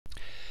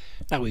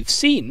Now we've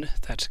seen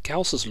that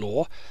Gauss's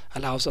law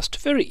allows us to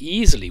very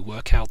easily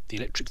work out the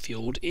electric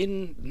field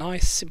in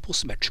nice simple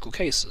symmetrical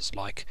cases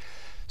like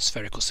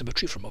spherical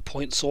symmetry from a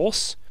point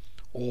source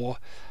or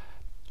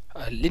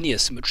a linear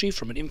symmetry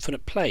from an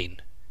infinite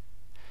plane.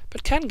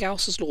 But can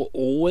Gauss's law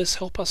always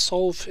help us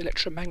solve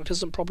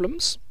electromagnetism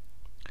problems?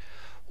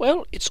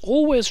 Well, it's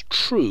always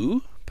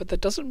true, but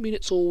that doesn't mean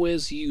it's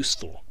always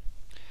useful.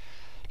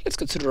 Let's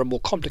consider a more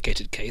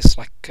complicated case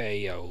like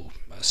a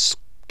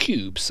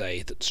cube,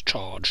 say, that's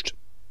charged.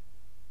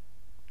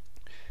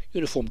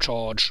 Uniform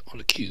charge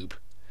on a cube.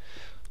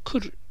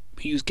 Could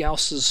we use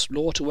Gauss's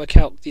law to work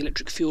out the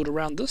electric field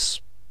around this?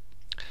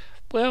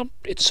 Well,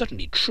 it's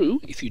certainly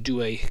true. If you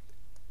do a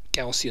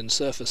Gaussian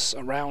surface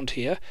around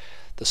here,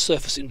 the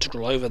surface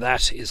integral over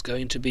that is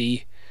going to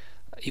be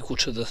equal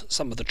to the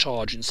sum of the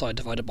charge inside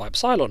divided by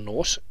epsilon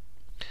naught.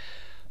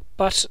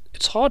 But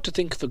it's hard to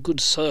think of a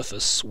good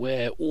surface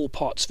where all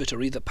parts of it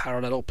are either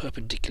parallel or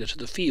perpendicular to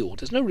the field.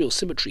 There's no real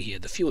symmetry here.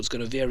 The field's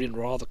going to vary in a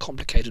rather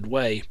complicated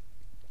way.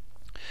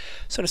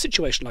 So in a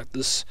situation like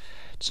this,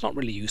 it's not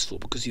really useful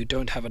because you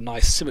don't have a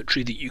nice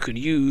symmetry that you can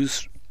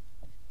use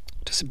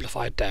to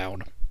simplify it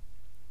down.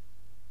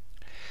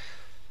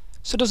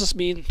 So does this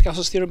mean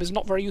Gauss's theorem is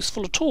not very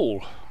useful at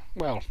all?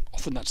 Well,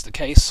 often that's the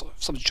case.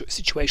 Some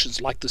situations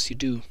like this you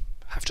do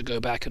have to go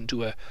back and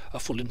do a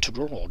full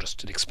integral or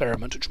just an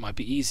experiment, which might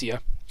be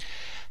easier.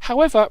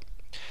 However,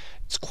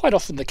 it's quite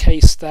often the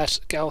case that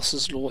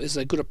Gauss's law is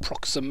a good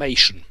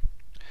approximation.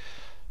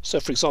 So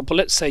for example,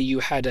 let's say you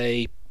had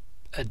a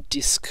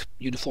disk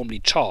uniformly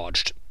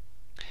charged.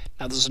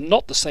 Now this is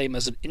not the same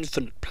as an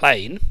infinite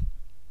plane,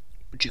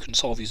 which you can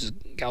solve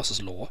using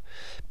Gauss's law,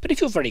 but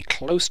if you're very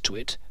close to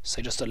it,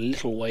 say just a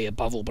little way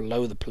above or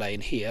below the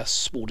plane here,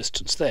 small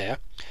distance there,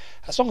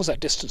 as long as that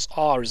distance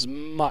r is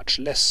much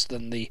less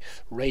than the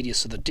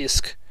radius of the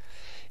disk,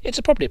 it's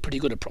probably a pretty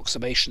good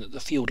approximation that the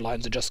field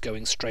lines are just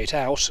going straight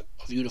out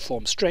of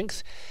uniform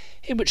strength,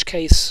 in which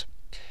case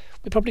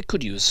we probably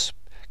could use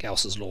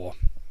Gauss's law.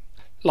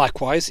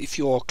 Likewise, if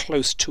you're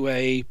close to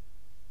a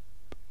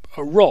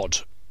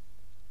rod,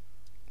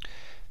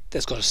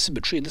 there's got a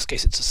symmetry. In this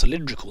case it's a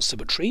cylindrical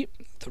symmetry.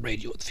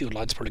 The field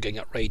line's probably going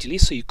out radially,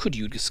 so you could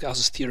use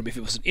Gauss's theorem if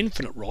it was an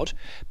infinite rod.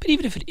 But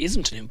even if it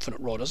isn't an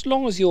infinite rod, as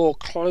long as you're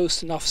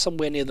close enough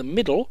somewhere near the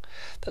middle,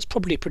 that's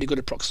probably a pretty good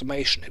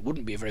approximation. It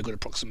wouldn't be a very good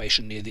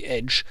approximation near the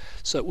edge,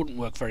 so it wouldn't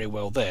work very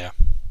well there.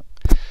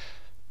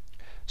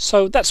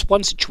 So that's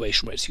one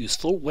situation where it's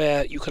useful,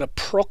 where you can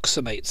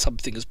approximate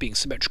something as being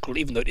symmetrical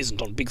even though it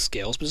isn't on big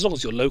scales, but as long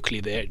as you're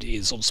locally there it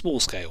is on small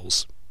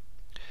scales.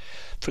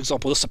 For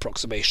example, this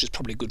approximation is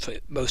probably good for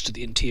most of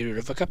the interior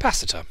of a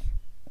capacitor.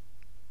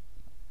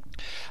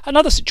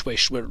 Another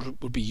situation where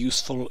it would be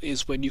useful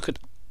is when you could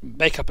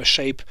make up a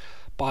shape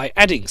by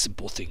adding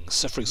simple things.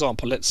 So for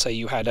example, let's say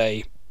you had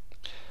a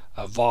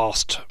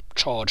vast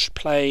charged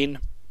plane,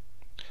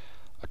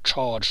 a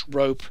charged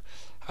rope,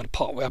 and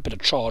partway up in a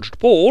charged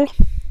ball.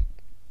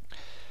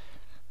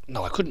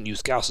 Now I couldn't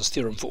use Gauss's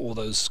theorem for all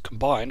those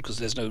combined because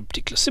there's no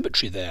particular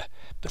symmetry there,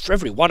 but for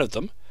every one of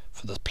them,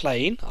 for the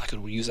plane, I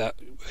could use that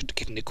to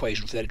get an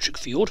equation for the electric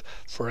field.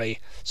 For a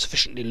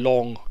sufficiently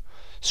long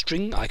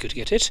string, I could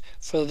get it.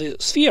 For the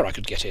sphere, I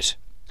could get it.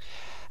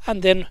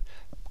 And then,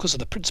 because of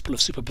the principle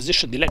of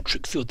superposition, the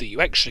electric field that you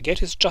actually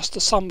get is just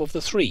the sum of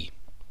the three.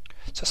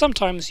 So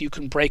sometimes you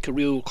can break a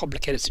real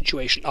complicated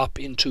situation up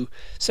into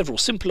several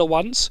simpler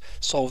ones,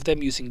 solve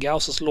them using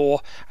Gauss's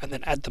law, and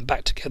then add them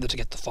back together to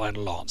get the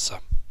final answer.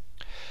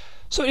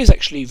 So it is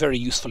actually very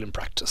useful in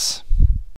practice.